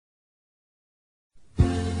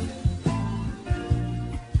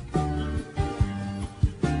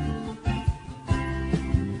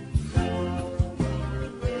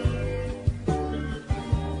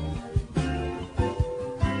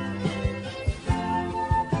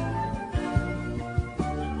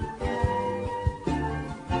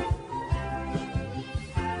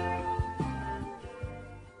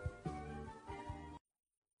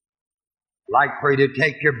like for you to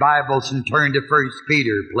take your Bibles and turn to 1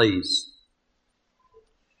 Peter, please.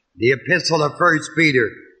 The epistle of 1 Peter.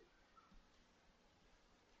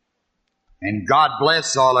 And God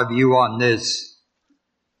bless all of you on this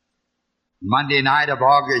Monday night of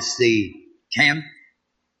August the 10th,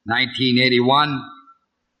 1981.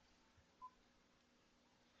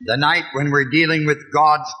 The night when we're dealing with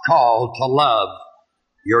God's call to love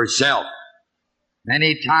yourself.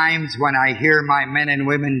 Many times when I hear my men and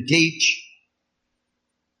women teach,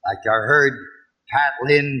 like I heard Pat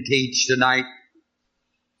Lynn teach tonight,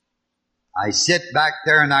 I sit back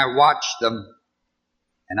there and I watch them,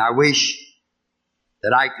 and I wish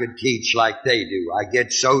that I could teach like they do. I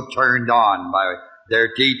get so turned on by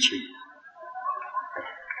their teaching.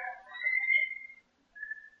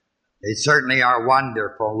 They certainly are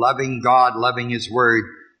wonderful, loving God, loving His Word,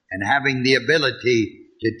 and having the ability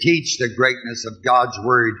to teach the greatness of God's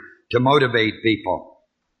Word to motivate people.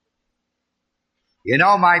 You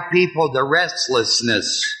know, my people, the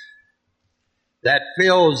restlessness that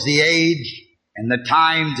fills the age and the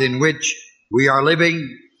times in which we are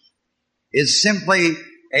living is simply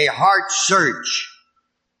a heart search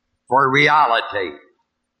for reality.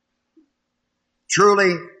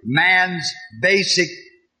 Truly, man's basic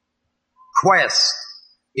quest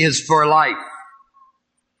is for life,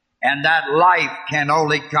 and that life can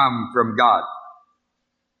only come from God.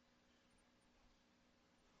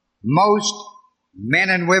 Most men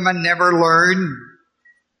and women never learn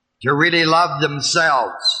to really love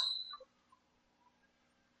themselves.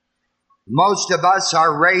 Most of us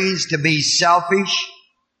are raised to be selfish,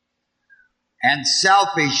 and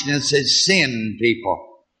selfishness is sin,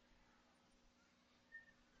 people.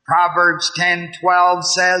 Proverbs 10:12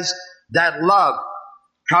 says that love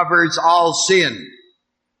covers all sin.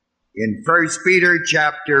 In 1 Peter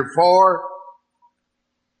chapter 4,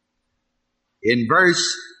 in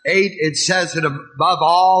verse 8, it says that above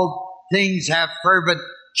all things have fervent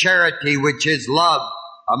charity, which is love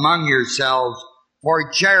among yourselves.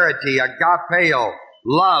 For charity, agapeo,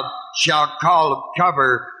 love, shall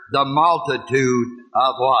cover the multitude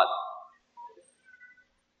of what?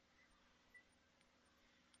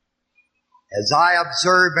 As I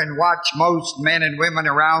observe and watch most men and women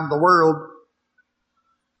around the world,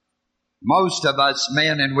 most of us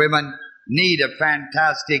men and women need a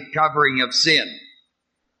fantastic covering of sin.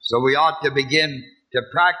 So we ought to begin to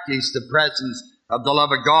practice the presence of the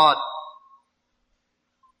love of God.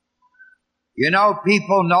 You know,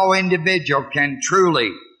 people, no individual can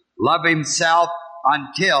truly love himself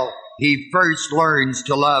until he first learns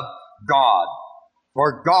to love God.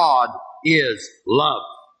 For God is love.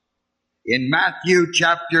 In Matthew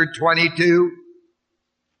chapter 22,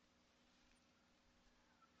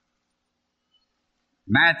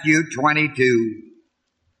 Matthew 22,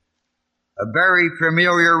 a very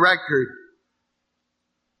familiar record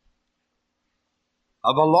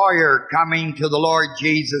of a lawyer coming to the Lord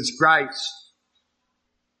Jesus Christ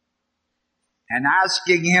and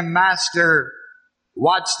asking Him, Master,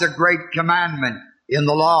 what's the great commandment in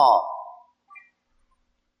the law?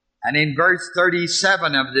 And in verse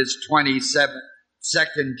 37 of this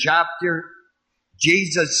 22nd chapter,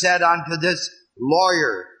 Jesus said unto this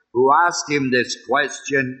lawyer who asked him this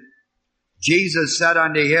question, Jesus said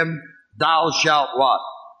unto him, Thou shalt what?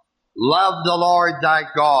 Love the Lord thy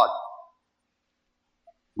God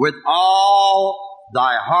with all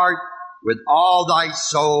thy heart, with all thy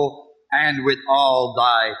soul, and with all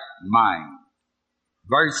thy mind.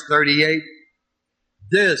 Verse 38,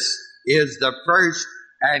 this is the first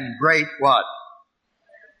and great what?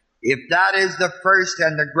 If that is the first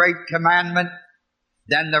and the great commandment,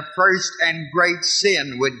 then the first and great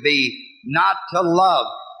sin would be not to love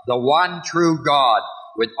the one true God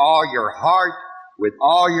with all your heart, with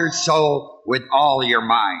all your soul, with all your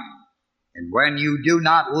mind. And when you do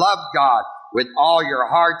not love God with all your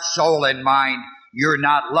heart, soul, and mind, you're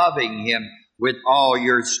not loving Him with all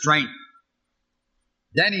your strength.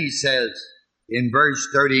 Then He says in verse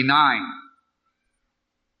 39,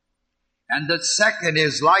 and the second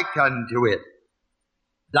is like unto it,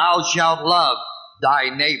 Thou shalt love thy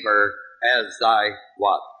neighbor as thy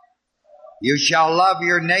what? You shall love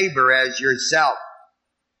your neighbor as yourself.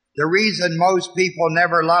 The reason most people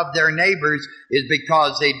never love their neighbors is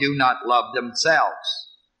because they do not love themselves.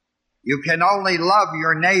 You can only love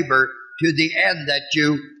your neighbor to the end that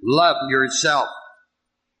you love yourself.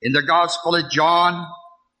 In the Gospel of John,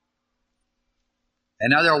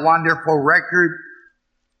 another wonderful record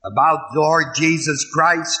about the Lord Jesus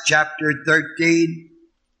Christ, chapter 13,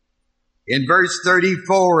 in verse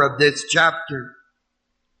 34 of this chapter,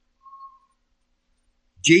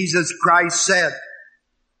 Jesus Christ said,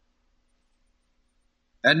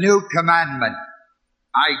 A new commandment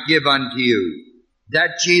I give unto you,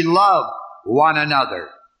 that ye love one another.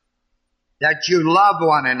 That you love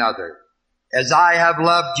one another, as I have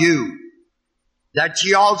loved you. That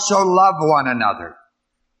ye also love one another.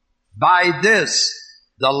 By this,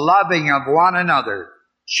 the loving of one another,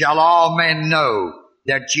 shall all men know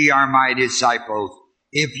that ye are my disciples,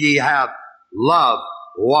 if ye have love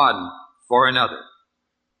one for another.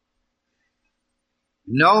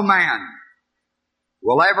 No man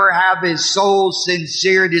will ever have his soul's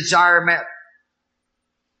sincere desire met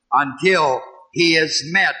until he is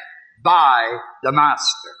met by the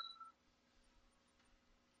Master.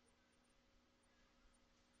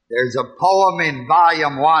 There's a poem in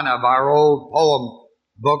volume 1 of our old poem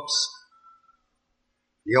books,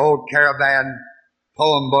 the old Caravan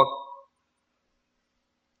poem book,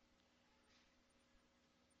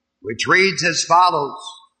 which reads as follows.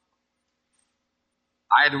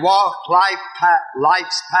 I had walked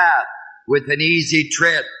life's path with an easy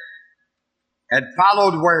tread, had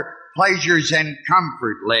followed where pleasures and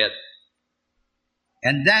comfort led.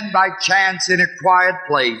 And then by chance in a quiet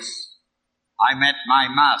place, I met my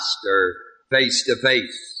Master face to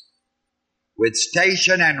face. With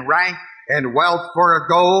station and rank and wealth for a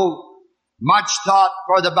goal, much thought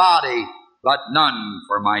for the body, but none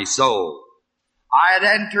for my soul. I had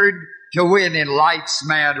entered to win in life's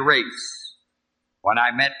mad race, when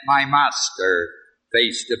I met my Master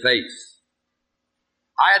face to face.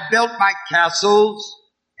 I had built my castles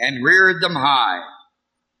and reared them high,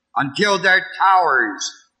 until their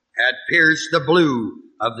towers had pierced the blue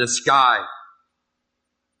of the sky.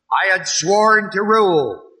 I had sworn to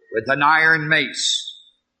rule with an iron mace,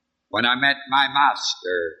 when I met my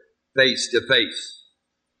Master face to face.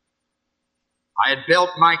 I had built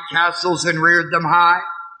my castles and reared them high,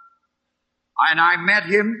 and I met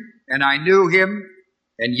him and I knew him,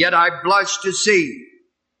 and yet I blushed to see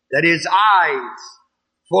that his eyes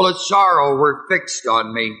full of sorrow were fixed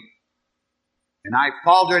on me. And I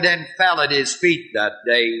faltered and fell at his feet that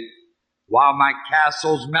day, while my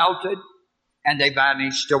castles melted and they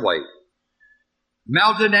vanished away.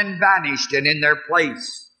 Melted and vanished, and in their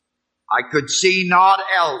place I could see naught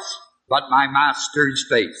else but my Master's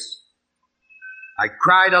face. I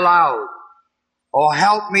cried aloud, "Oh,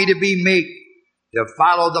 help me to be meek, to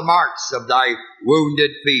follow the marks of thy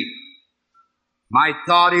wounded feet." My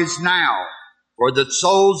thought is now for the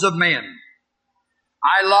souls of men.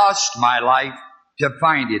 I lost my life to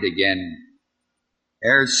find it again.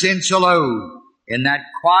 Ere since alone in that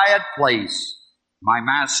quiet place, my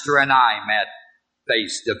Master and I met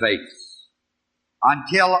face to face.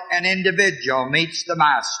 Until an individual meets the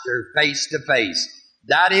Master face to face,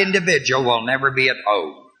 that individual will never be at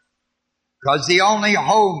home. Because the only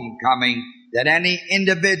homecoming that any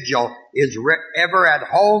individual is ever at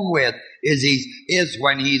home with is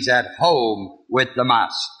when he's at home with the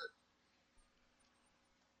Master.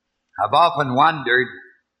 I've often wondered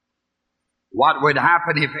what would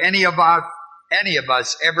happen if any of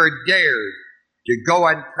us ever dared to go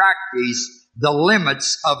and practice the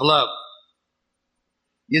limits of love.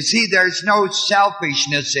 You see, there's no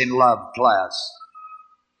selfishness in love, class.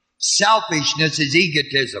 Selfishness is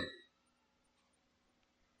egotism.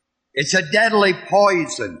 It's a deadly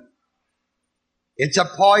poison. It's a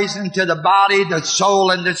poison to the body, the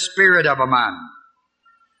soul, and the spirit of a man.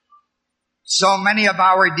 So many of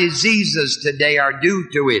our diseases today are due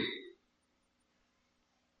to it.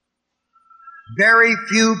 Very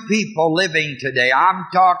few people living today, I'm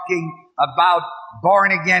talking about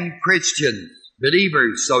born-again Christians,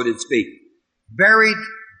 believers, so to speak. Very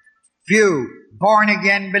few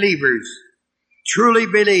born-again believers truly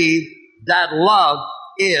believe that love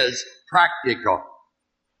is practical,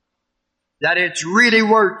 that it really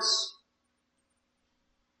works.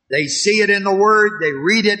 They see it in the Word, they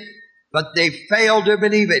read it, but they fail to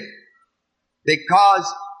believe it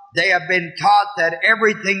because they have been taught that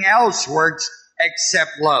everything else works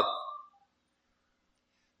except love.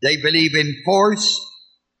 They believe in force,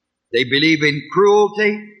 they believe in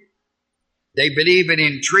cruelty, they believe in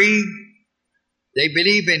intrigue, they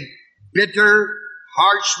believe in bitter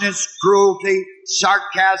harshness, cruelty,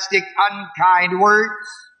 sarcastic, unkind words,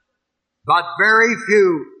 but very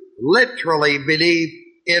few literally believe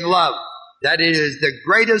in love, that it is the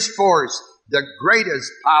greatest force, the greatest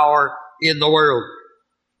power in the world.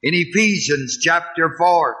 In Ephesians chapter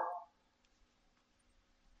 4,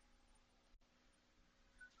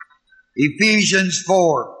 Ephesians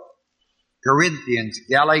 4, Corinthians,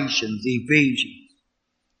 Galatians, Ephesians,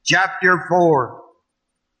 chapter 4,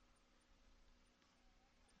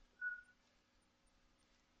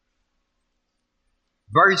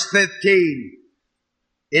 verse 15.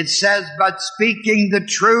 It says, but speaking the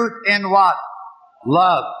truth in what?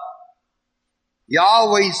 Love. You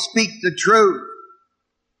always speak the truth,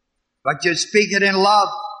 but you speak it in love.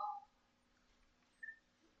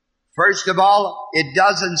 First of all, it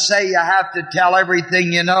doesn't say you have to tell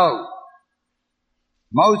everything you know.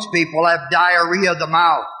 Most people have diarrhea of the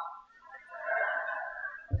mouth.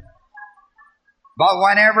 But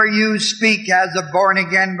whenever you speak as a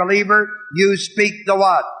born-again believer, you speak the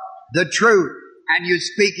what? The truth. And you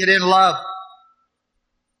speak it in love.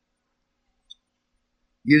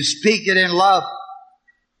 You speak it in love.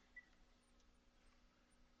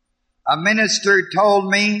 A minister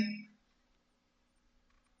told me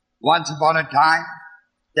once upon a time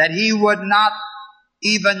that he would not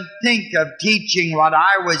even think of teaching what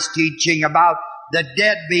I was teaching about the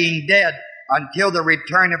dead being dead until the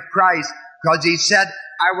return of Christ, because he said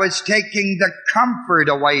I was taking the comfort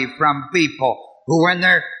away from people who, when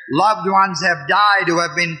their loved ones have died, who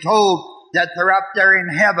have been told that they're up there in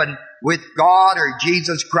heaven with God or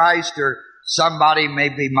Jesus Christ or somebody,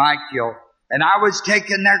 maybe Michael, and I was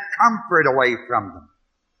taking their comfort away from them.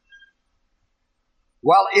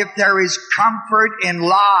 Well, if there is comfort in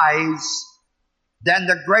lies, then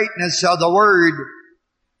the greatness of the Word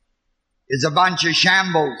is a bunch of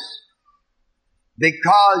shambles.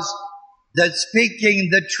 Because the speaking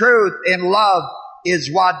the truth in love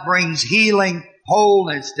is what brings healing,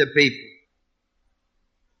 wholeness to people.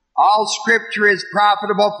 All Scripture is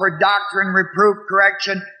profitable for doctrine, reproof,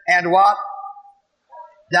 correction, and what?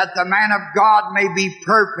 That the man of God may be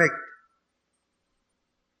perfect.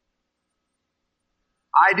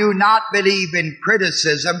 I do not believe in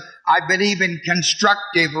criticism. I believe in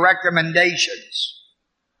constructive recommendations.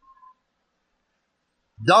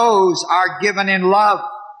 Those are given in love.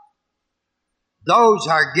 Those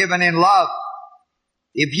are given in love.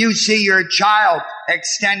 If you see your child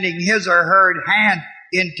extending his or her hand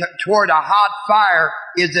toward a hot fire,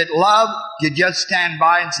 is it love? You just stand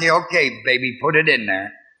by and say, okay, baby, put it in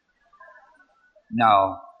there.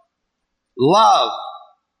 No. Love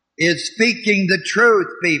is speaking the truth,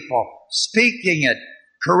 people. Speaking it.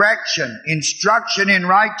 Correction. Instruction in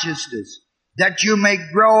righteousness. That you may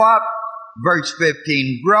grow up. Verse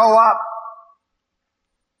 15. Grow up.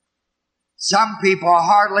 Some people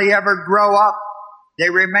hardly ever grow up. They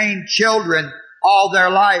remain children all their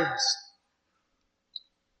lives.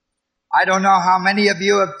 I don't know how many of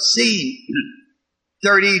you have seen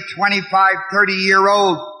 30, 25,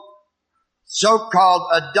 30-year-old so-called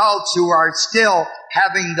adults who are still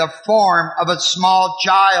having the form of a small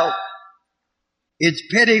child. It's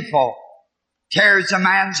pitiful. Tears a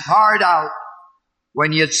man's heart out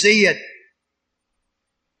when you see it.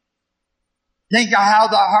 Think of how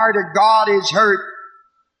the heart of God is hurt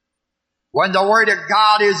when the Word of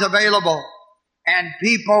God is available and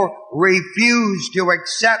people refuse to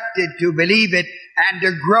accept it, to believe it, and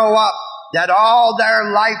to grow up, that all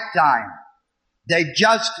their lifetime they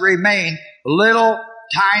just remain little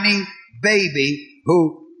tiny baby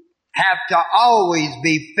who have to always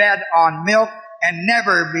be fed on milk and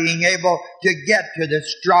never being able to get to the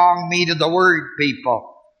strong meat of the Word,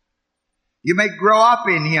 people. You may grow up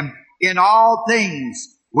in Him in all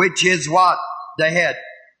things, which is what? The head,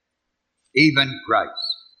 even Christ.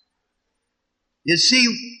 You see,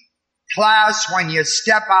 class, when you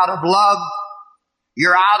step out of love,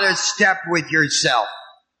 you're out of step with yourself.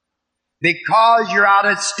 Because you're out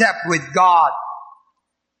of step with God.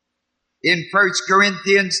 In 1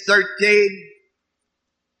 Corinthians 13,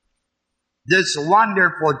 this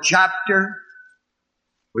wonderful chapter,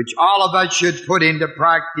 which all of us should put into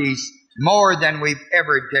practice more than we've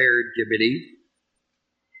ever dared to believe.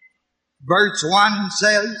 Verse 1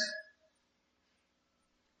 says,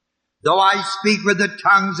 though I speak with the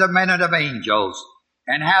tongues of men and of angels,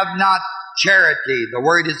 and have not charity, the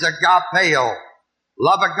word is agapeo,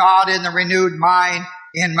 love of God in the renewed mind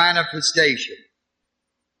in manifestation.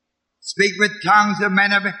 Speak with tongues of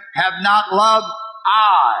men and have not love,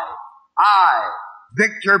 I,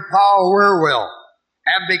 Victor Paul Wierwille,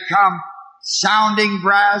 have become sounding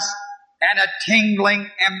brass and a tingling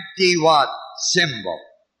empty what? Cymbal.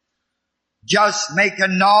 Just make a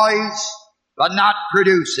noise, but not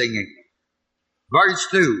producing it. Verse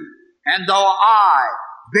 2, and though I,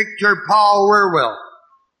 Victor Paul Wierwille,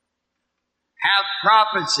 have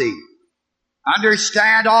prophecy,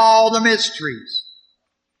 understand all the mysteries,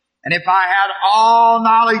 and if I had all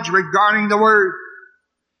knowledge regarding the Word,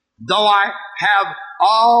 though I have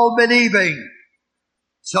all believing,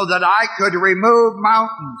 so that I could remove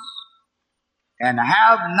mountains, and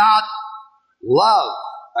have not love,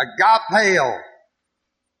 agapeo,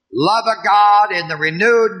 love of God in the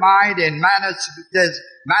renewed mind in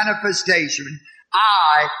manifestation,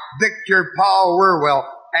 I, Victor Paul Wierwille,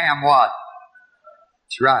 am what?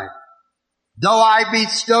 That's right. Though I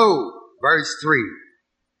bestow, verse 3.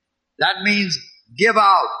 That means give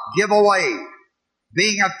out, give away.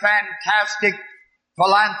 Being a fantastic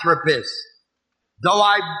philanthropist. Though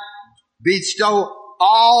I bestow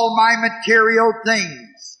all my material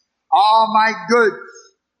things, all my goods,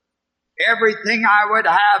 everything I would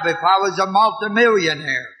have if I was a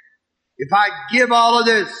multimillionaire, if I give all of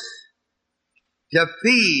this to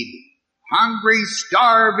feed hungry,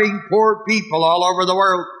 starving, poor people all over the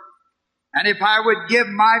world, and if I would give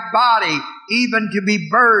my body even to be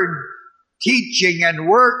burned, teaching and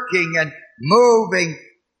working and moving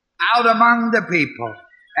out among the people,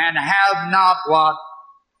 and have not what?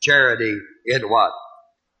 Charity, it what?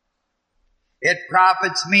 It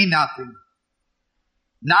profits me nothing.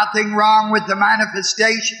 Nothing wrong with the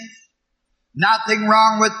manifestations. Nothing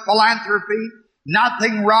wrong with philanthropy.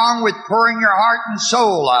 Nothing wrong with pouring your heart and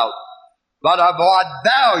soul out. But of what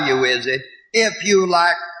value is it if you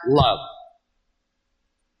lack love?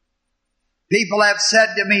 People have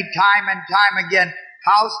said to me time and time again,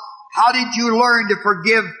 how did you learn to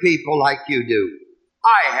forgive people like you do?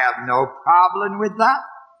 I have no problem with that.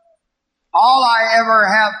 All I ever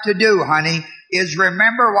have to do, honey, is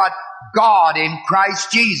remember what God in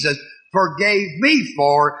Christ Jesus forgave me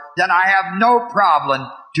for, then I have no problem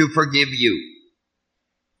to forgive you.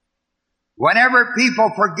 Whenever people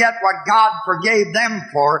forget what God forgave them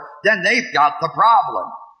for, then they've got the problem.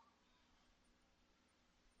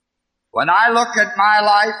 When I look at my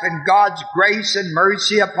life and God's grace and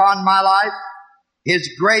mercy upon my life, His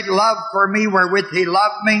great love for me wherewith He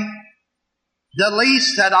loved me, the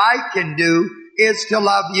least that I can do is to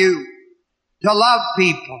love you, to love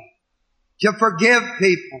people, to forgive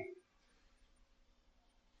people.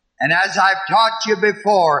 And as I've taught you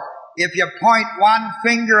before, if you point one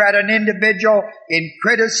finger at an individual in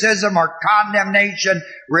criticism or condemnation,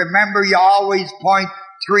 remember you always point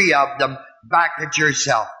 3 of them back at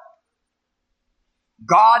yourself.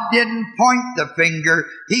 God didn't point the finger,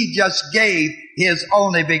 He just gave His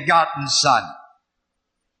only begotten Son.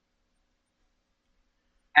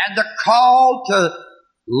 And the call to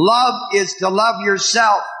love is to love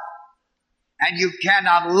yourself. And you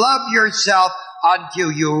cannot love yourself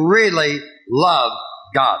until you really love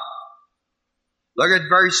God. Look at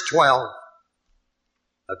verse 12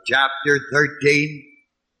 of chapter 13.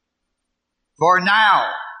 For now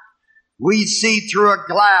we see through a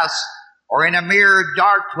glass or in a mirror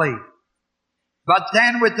darkly. But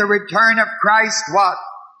then with the return of Christ, what?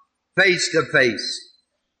 Face to face.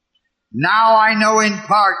 Now I know in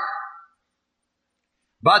part.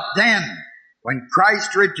 But then, when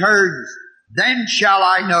Christ returns, then shall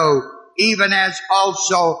I know, even as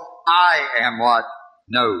also I am what?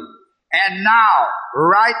 Known. And now,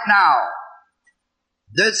 right now,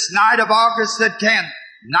 this night of August the 10th,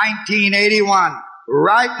 1981,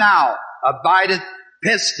 right now, abideth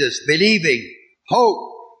pistis, believing,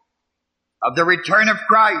 hope of the return of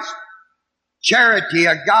Christ, charity,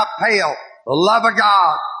 agapeo, the love of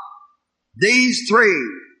God. These 3,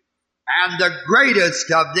 and the greatest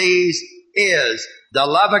of these is the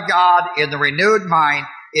love of God in the renewed mind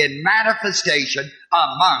in manifestation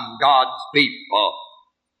among God's people.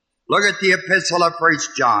 Look at the epistle of 1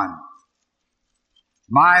 John.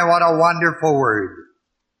 My, what a wonderful word.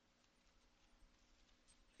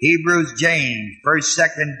 Hebrews, James, 1st,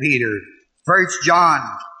 2nd Peter, 1 John,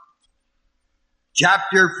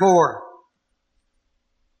 chapter 4,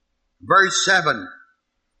 verse 7.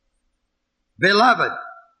 Beloved,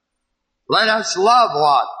 let us love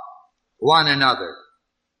what? One another.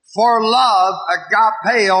 For love,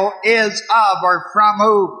 agapeo, is of or from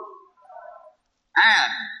who?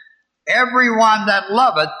 And everyone that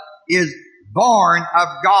loveth is born of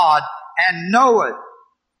God and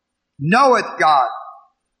knoweth God.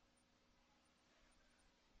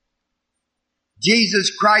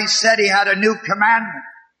 Jesus Christ said He had a new commandment.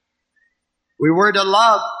 We were to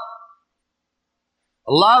love.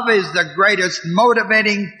 Love is the greatest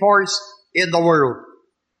motivating force in the world.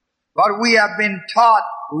 But we have been taught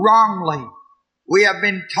wrongly. We have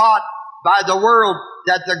been taught by the world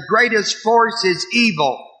that the greatest force is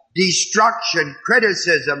evil, destruction,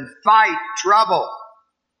 criticism, fight, trouble.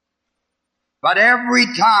 But every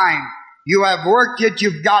time you have worked it,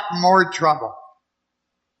 you've gotten more trouble.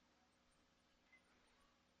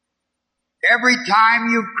 Every time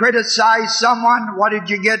you've criticized someone, what did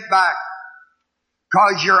you get back?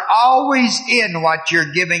 Because you're always in what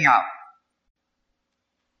you're giving up.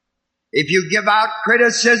 If you give out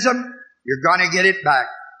criticism, you're going to get it back.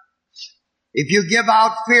 If you give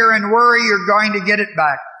out fear and worry, you're going to get it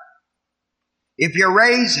back. If you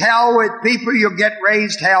raise hell with people, you'll get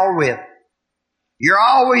raised hell with. You're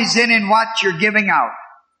always in what you're giving out.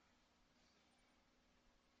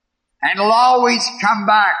 And it'll always come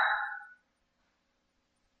back.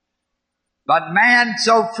 But man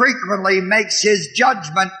so frequently makes his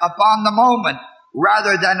judgment upon the moment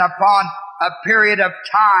rather than upon a period of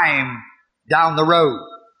time down the road.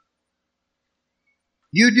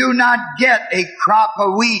 You do not get a crop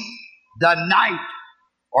of wheat the night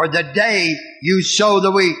or the day you sow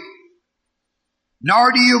the wheat.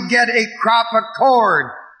 Nor do you get a crop of corn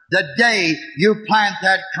the day you plant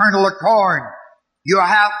that kernel of corn. You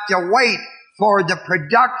have to wait for the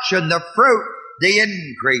production, the fruit, the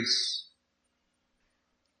increase.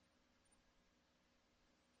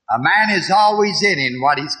 A man is always in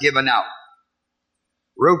what he's given out.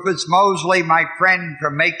 Rufus Mosley, my friend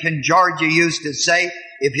from Macon, Georgia, used to say,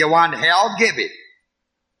 if you want hell, give it.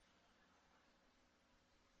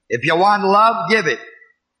 If you want love, give it.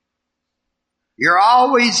 You're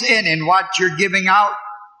always in what you're giving out.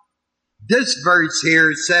 This verse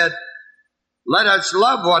here said, let us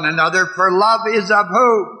love one another, for love is of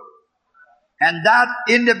who? And that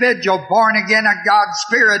individual born again of God's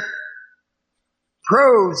Spirit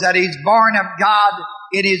proves that he's born of God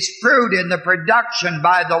in his fruit, in the production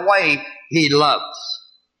by the way he loves.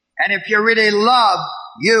 And if you really love,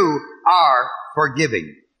 you are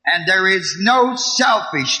forgiving. And there is no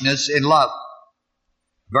selfishness in love.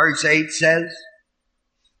 Verse 8 says,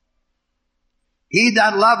 he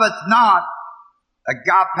that loveth not,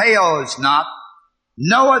 agapeos not,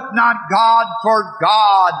 knoweth not God, for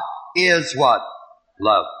God is what?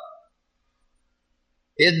 Love.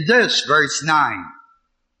 In this, verse 9,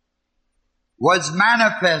 was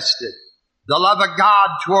manifested the love of God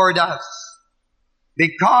toward us,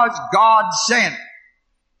 because God sent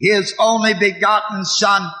His only begotten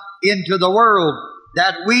Son into the world,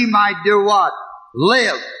 that we might do what?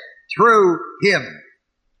 Live through Him.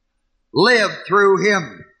 Live through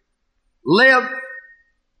Him. Live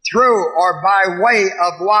through or by way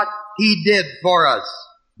of what He did for us.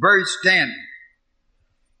 Verse 10.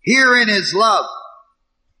 Herein is love,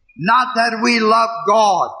 not that we love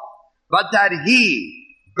God, but that He,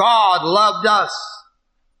 God, loved us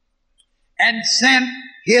and sent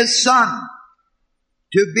His Son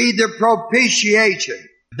to be the propitiation,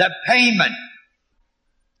 the payment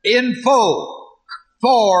in full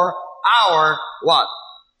for our what?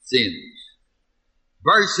 Sins.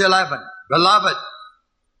 Verse 11. Beloved,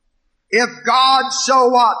 if God so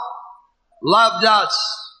what? Loved us,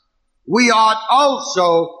 we ought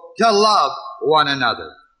also to love one another.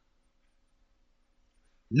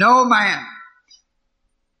 No man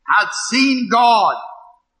hath seen God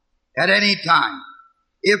at any time.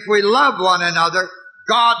 If we love one another,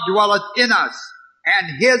 God dwelleth in us,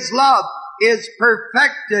 and His love is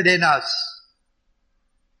perfected in us.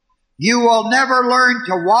 You will never learn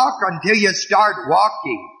to walk until you start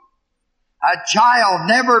walking. A child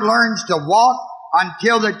never learns to walk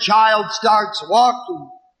until the child starts walking.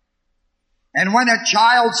 And when a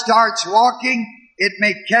child starts walking, it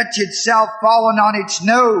may catch itself falling on its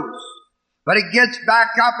nose, but it gets back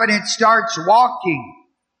up and it starts walking.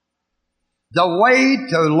 The way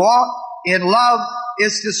to walk in love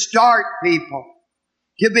is to start, people,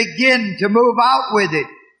 to begin to move out with it.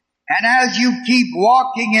 And as you keep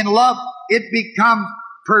walking in love, it becomes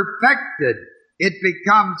perfected. It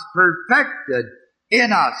becomes perfected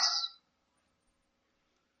in us.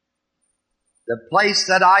 The place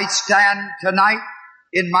that I stand tonight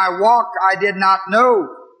in my walk, I did not know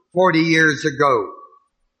 40 years ago.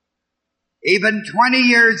 Even 20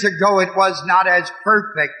 years ago, it was not as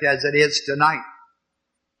perfect as it is tonight.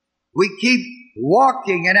 We keep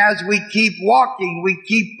walking, and as we keep walking, we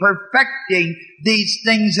keep perfecting these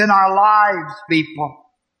things in our lives, people.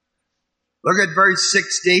 Look at verse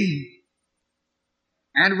 16.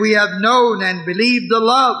 And we have known and believed the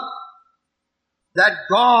love that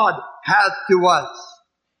God hath to us.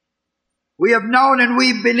 We have known and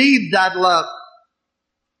we believe that love.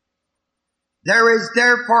 There is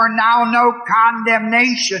therefore now no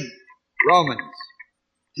condemnation, Romans,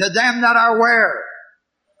 to them that are where?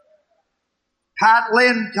 Pat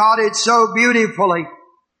Lynn taught it so beautifully.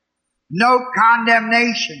 No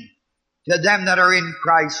condemnation to them that are in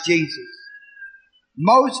Christ Jesus.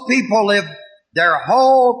 Most people live their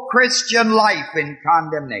whole Christian life in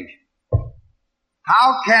condemnation.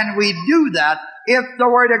 How can we do that if the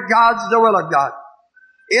Word of God's the will of God?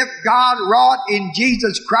 If God wrought in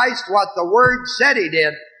Jesus Christ what the Word said He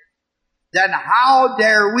did, then how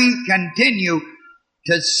dare we continue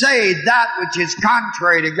to say that which is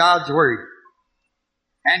contrary to God's Word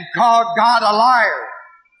and call God a liar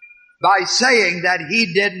by saying that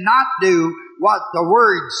He did not do what the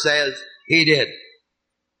Word says He did.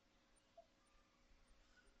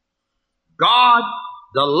 God,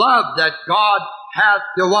 the love that God hath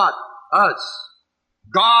to what? Us.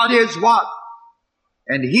 God is what?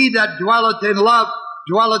 And he that dwelleth in love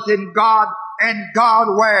dwelleth in God, and God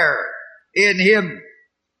where? In him.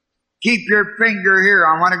 Keep your finger here.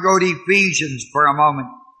 I want to go to Ephesians for a moment.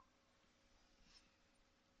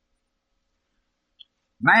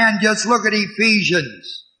 Man, just look at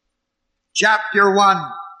Ephesians chapter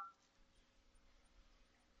 1,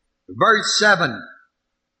 verse 7.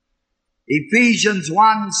 Ephesians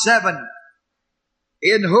 1:7.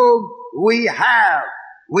 In whom we have.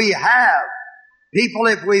 People,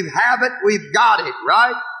 if we have it, we've got it,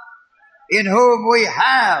 right? In whom we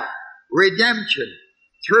have redemption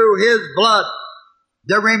through His blood.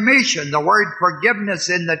 The remission, the word forgiveness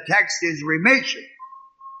in the text is remission.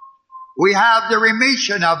 We have the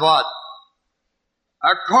remission of what?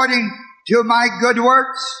 According to my good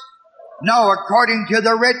works? No, according to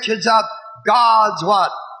the riches of God's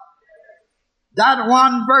what? That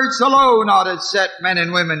one verse alone ought to set men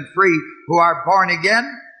and women free who are born again.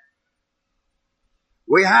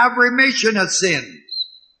 We have remission of sins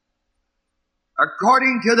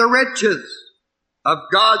according to the riches of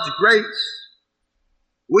God's grace.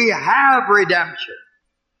 We have redemption.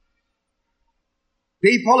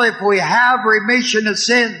 People, if we have remission of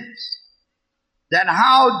sins, then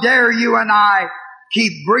how dare you and I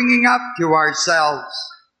keep bringing up to ourselves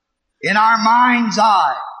in our mind's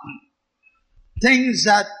eye things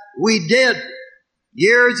that we did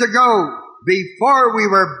years ago before we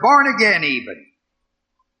were born again even.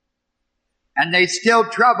 And they still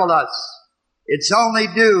trouble us. It's only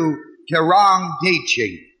due to wrong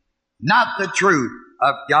teaching, not the truth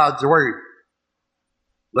of God's Word.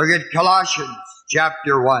 Look at Colossians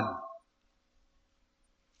chapter 1.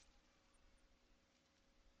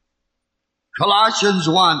 Colossians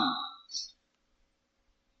 1,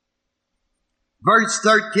 verse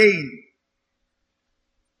 13.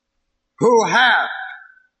 Who hath,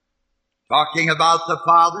 talking about the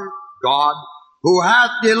Father, God, who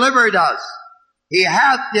hath delivered us. He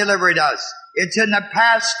hath delivered us. It's in the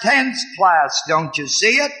past tense, class. Don't you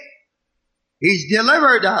see it? He's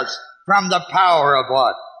delivered us from the power of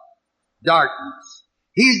what? Darkness.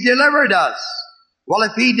 He's delivered us. Well,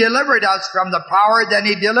 if He delivered us from the power, then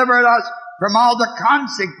He delivered us from all the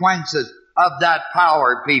consequences of that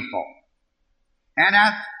power, people. And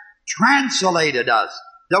hath translated us.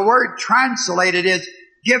 The word translated is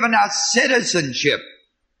given us citizenship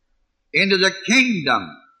into the kingdom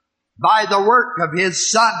by the work of His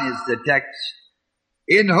Son is the text.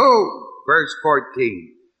 In whom, verse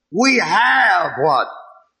 14, we have what?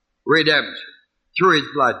 Redemption through His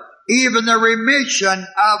blood. Even the remission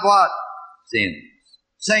of what? Sins.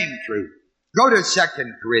 Same truth. Go to 2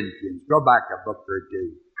 Corinthians. Go back a book or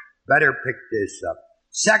two. Better pick this up.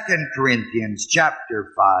 2 Corinthians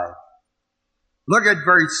chapter 5. Look at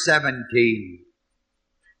verse 17.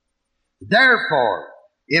 Therefore,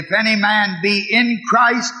 if any man be in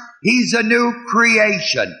Christ, he's a new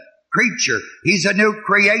creation. Creature. He's a new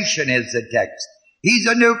creation is the text. He's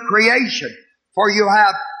a new creation. For you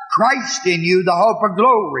have Christ in you, the hope of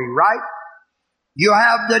glory, right? You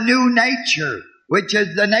have the new nature, which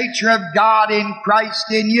is the nature of God in Christ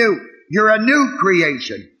in you. You're a new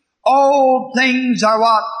creation. Old things are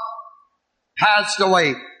what? Passed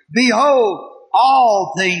away. Behold,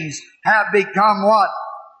 all things have become what?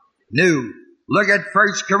 New. Look at 1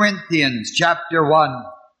 Corinthians chapter 1.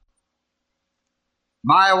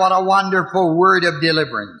 My, what a wonderful word of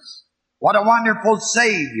deliverance. What a wonderful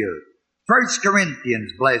Savior. 1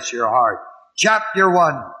 Corinthians, bless your heart. Chapter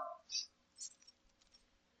 1.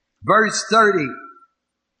 Verse 30.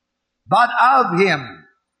 But of Him.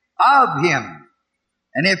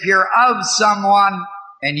 And if you're of someone,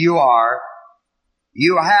 and you are,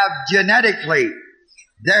 you have genetically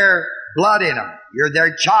their blood in them. You're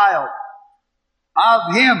their child.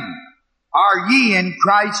 Of Him are ye in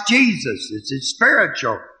Christ Jesus. This is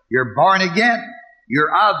spiritual. You're born again.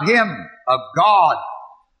 You're of Him, of God.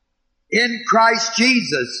 In Christ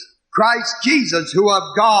Jesus. Christ Jesus, who of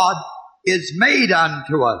God is made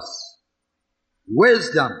unto us.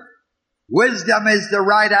 Wisdom. Wisdom is the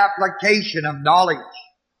right application of knowledge.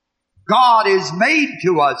 God is made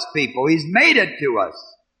to us, people. He's made it to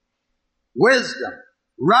us. Wisdom,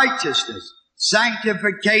 righteousness,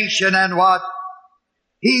 sanctification, and what?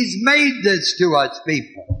 He's made this to us,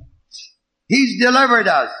 people. He's delivered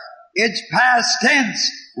us. It's past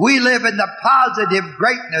tense. We live in the positive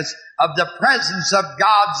greatness of the presence of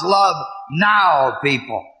God's love now,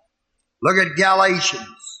 people. Look at Galatians.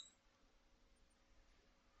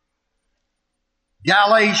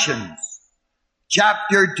 Galatians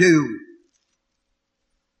chapter 2.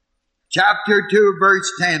 Chapter 2,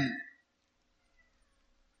 verse 10.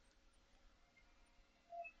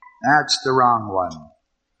 That's the wrong one.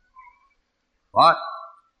 What?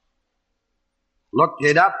 Looked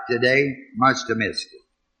it up today, must have missed it.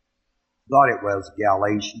 Thought it was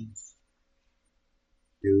Galatians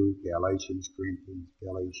 2, Galatians, Corinthians,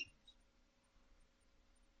 Galatians.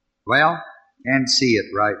 Well, and see it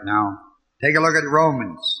right now. Take a look at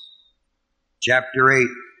Romans, chapter 8.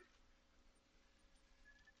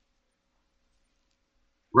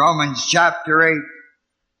 Romans chapter 8,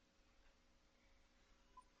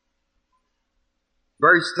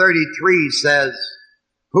 verse 33 says,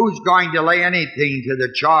 who's going to lay anything to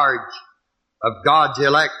the charge of God's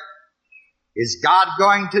elect? Is God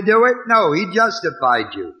going to do it? No, He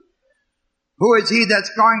justified you. Who is He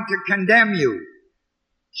that's going to condemn you?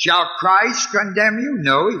 Shall Christ condemn you?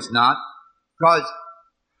 No, He's not, because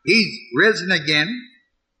He's risen again.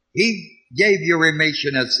 He gave you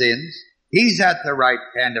remission of sins. He's at the right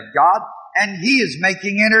hand of God, and He is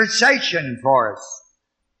making intercession for us.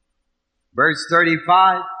 Verse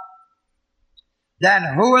 35, then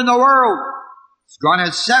who in the world is going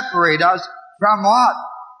to separate us from what?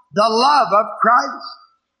 The love of Christ.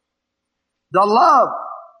 The love.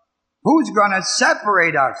 Who's going to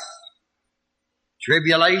separate us?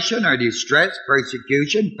 Tribulation or distress,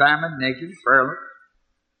 persecution, famine, naked, peril.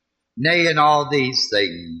 Nay, in all these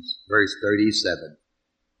things. Verse 37.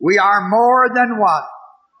 We are more than what?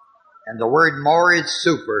 And the word more is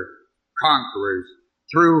super, conquerors,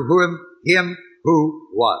 through him who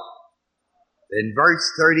what? In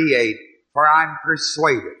verse 38, for I'm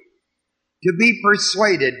persuaded. To be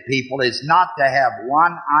persuaded, people, is not to have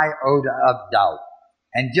one iota of doubt,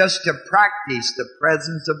 and just to practice the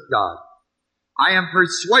presence of God. I am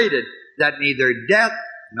persuaded that neither death,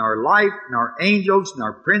 nor life, nor angels,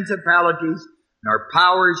 nor principalities, nor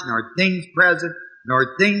powers, nor things present,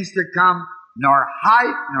 nor things to come, nor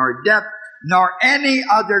height, nor depth, nor any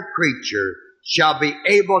other creature shall be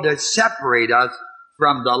able to separate us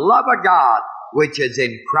from the love of God, which is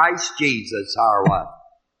in Christ Jesus our what?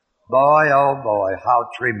 Boy, oh boy, how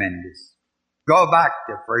tremendous. Go back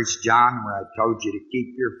to 1 John where I told you to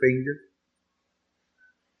keep your finger.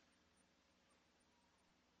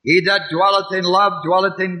 He that dwelleth in love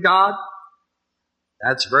dwelleth in God.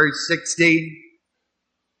 That's verse 16.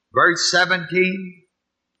 Verse 17.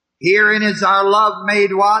 Herein is our love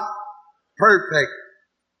made what? Perfect.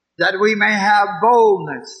 That we may have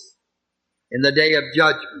boldness in the day of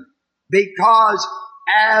judgment. Because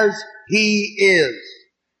as He is,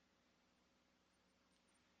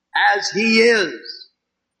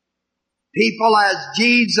 people, as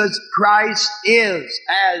Jesus Christ is,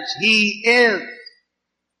 as He is,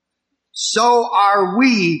 so are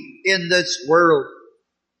we in this world.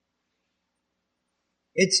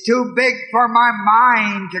 It's too big for my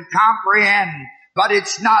mind to comprehend, but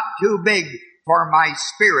it's not too big for my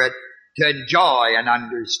spirit to enjoy and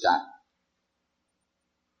understand.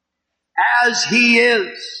 As He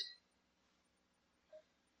is.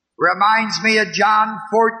 Reminds me of John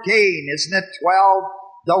 14, isn't it 12?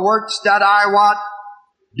 The works that I what?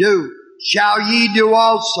 Do. Shall ye do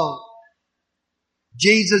also.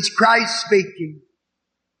 Jesus Christ speaking.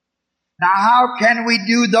 Now how can we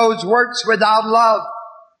do those works without love?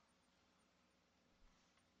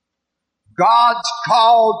 God's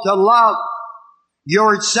called to love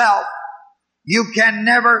yourself. You can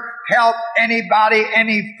never help anybody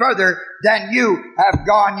any further than you have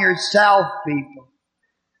gone yourself, people.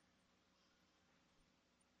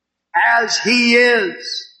 As He is,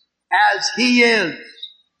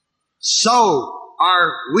 so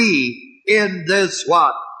are we in this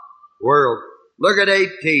what? World. Look at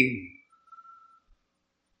 18.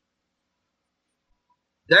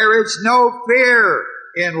 There is no fear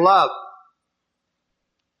in love.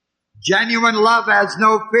 Genuine love has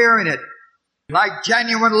no fear in it. Like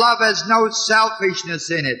genuine love has no selfishness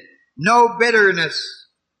in it. No bitterness.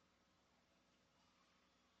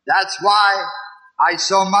 That's why I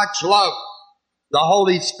so much love the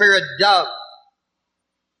Holy Spirit dove.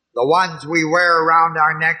 The ones we wear around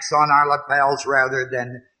our necks on our lapels rather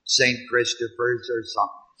than St. Christopher's or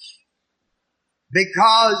something.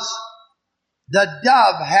 Because the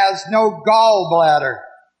dove has no gallbladder.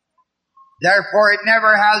 Therefore, it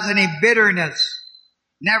never has any bitterness,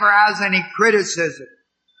 never has any criticism.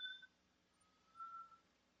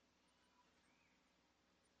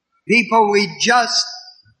 People, we just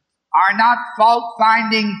are not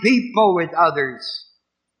fault-finding people with others.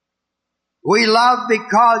 We love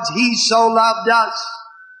because He so loved us.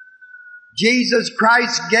 Jesus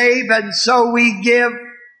Christ gave, and so we give.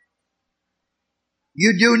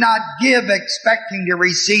 You do not give expecting to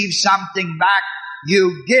receive something back.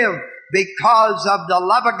 You give because of the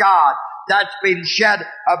love of God that's been shed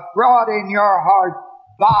abroad in your heart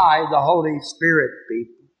by the Holy Spirit,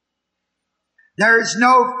 people. There's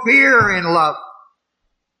no fear in love.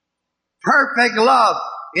 Perfect love.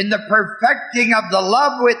 In the perfecting of the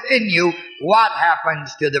love within you, what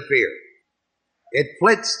happens to the fear? It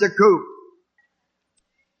flits the coop.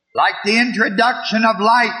 Like the introduction of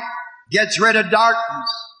light gets rid of darkness.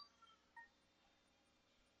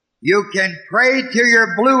 You can pray till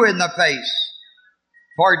you're blue in the face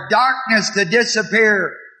for darkness to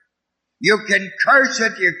disappear. You can curse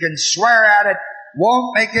it, you can swear at it,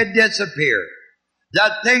 won't make it disappear.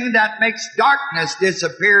 The thing that makes darkness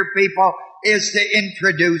disappear, people, is to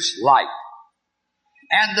introduce light.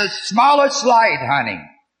 And the smallest light, honey,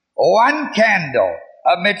 one candle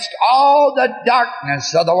amidst all the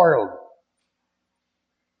darkness of the world.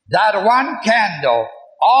 That one candle,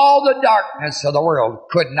 all the darkness of the world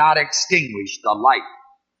could not extinguish the light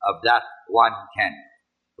of that one candle.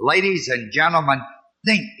 Ladies and gentlemen,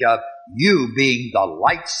 think of you being the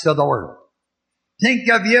lights of the world. Think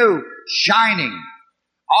of you shining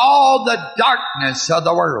all the darkness of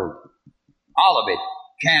the world. All of it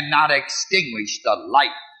cannot extinguish the light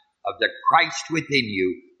of the Christ within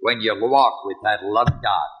you when you walk with that love of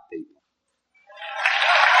God, people.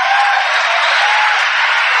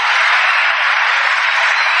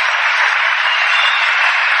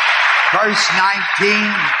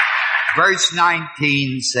 Verse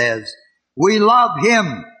 19 says, we love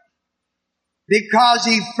Him because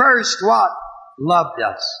He first what? Loved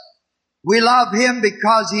us. We love Him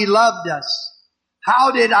because He loved us.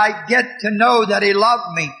 How did I get to know that He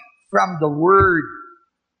loved me? From the Word.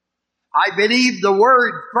 I believed the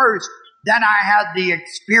Word first, then I had the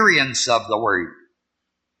experience of the Word.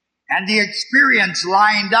 And the experience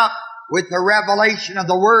lined up with the revelation of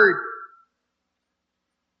the Word.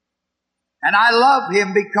 And I love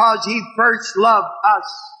Him because He first loved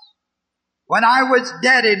us. When I was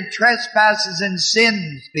dead in trespasses and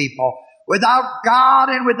sins, people, without God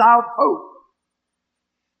and without hope,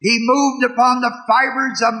 He moved upon the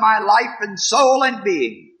fibers of my life and soul and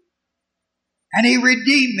being. And He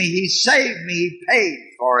redeemed me. He saved me. He paid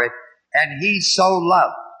for it. And He so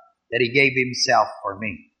loved that He gave Himself for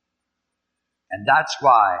me. And that's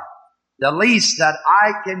why the least that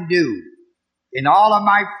I can do in all of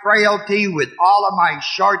my frailty, with all of my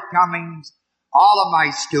shortcomings, all of my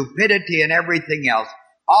stupidity and everything else,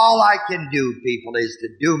 all I can do, people, is to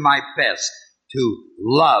do my best to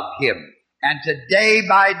love Him. And to day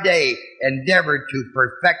by day endeavor to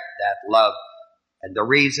perfect that love. And the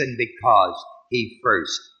reason, because He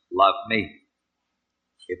first loved me.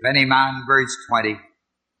 If any man, verse 20,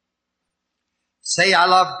 say I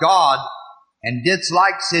love God and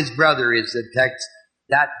dislikes his brother, is the text,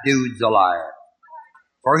 that dude's a liar.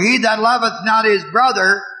 For he that loveth not his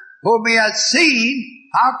brother whom he has seen,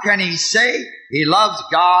 how can he say he loves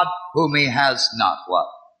God whom he has not what?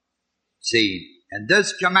 Seen. And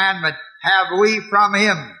this commandment have we from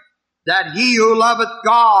Him, that he who loveth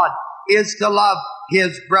God is to love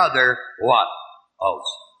his brother what? Also.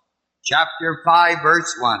 Chapter 5,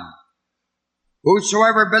 verse 1.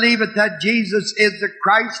 Whosoever believeth that Jesus is the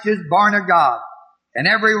Christ is born of God, and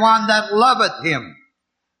every one that loveth Him,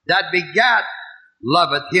 that begat,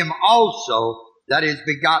 loveth Him also that is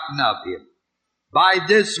begotten of Him. By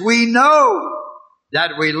this we know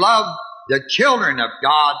that we love the children of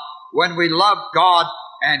God, when we love God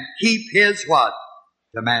and keep His what?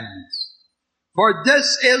 Commandments. For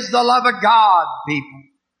this is the love of God, people,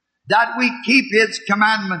 that we keep His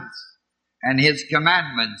commandments. And His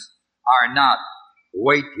commandments are not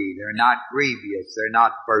weighty, they're not grievous, they're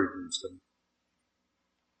not burdensome.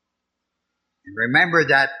 And remember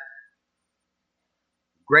that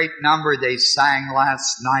great number they sang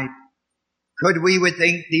last night, could we with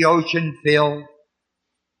ink the ocean fill?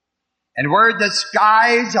 And were the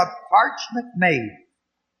skies of parchment made,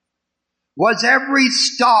 was every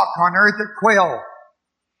stalk on earth a quill,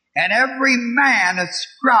 and every man a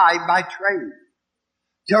scribe by trade,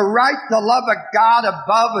 to write the love of God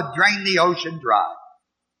above would drain the ocean dry.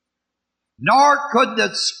 Nor could the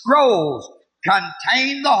scrolls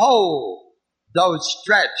contain the whole, though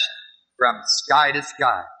stretched from sky to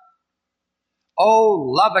sky. Oh,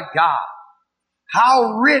 love of God,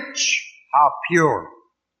 how rich, how pure,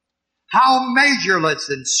 how measureless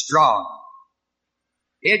and strong.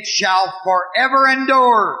 It shall forever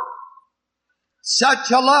endure.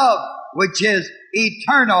 Such a love which is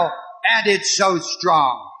eternal, and it's so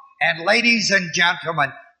strong. And ladies and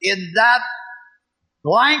gentlemen, in that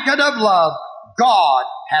blanket of love, God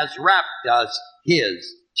has wrapped us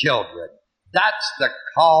His children. That's the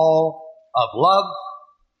call of love.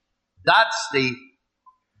 That's the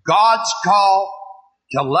God's call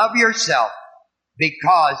to love yourself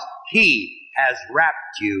because He has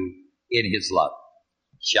wrapped you in His love.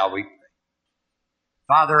 Shall we pray?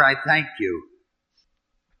 Father, I thank you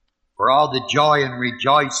for all the joy and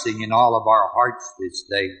rejoicing in all of our hearts this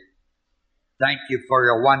day. Thank you for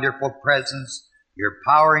your wonderful presence, your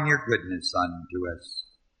power and your goodness unto us,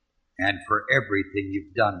 and for everything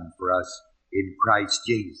you've done for us in Christ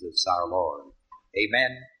Jesus our Lord.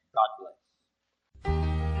 Amen. God bless.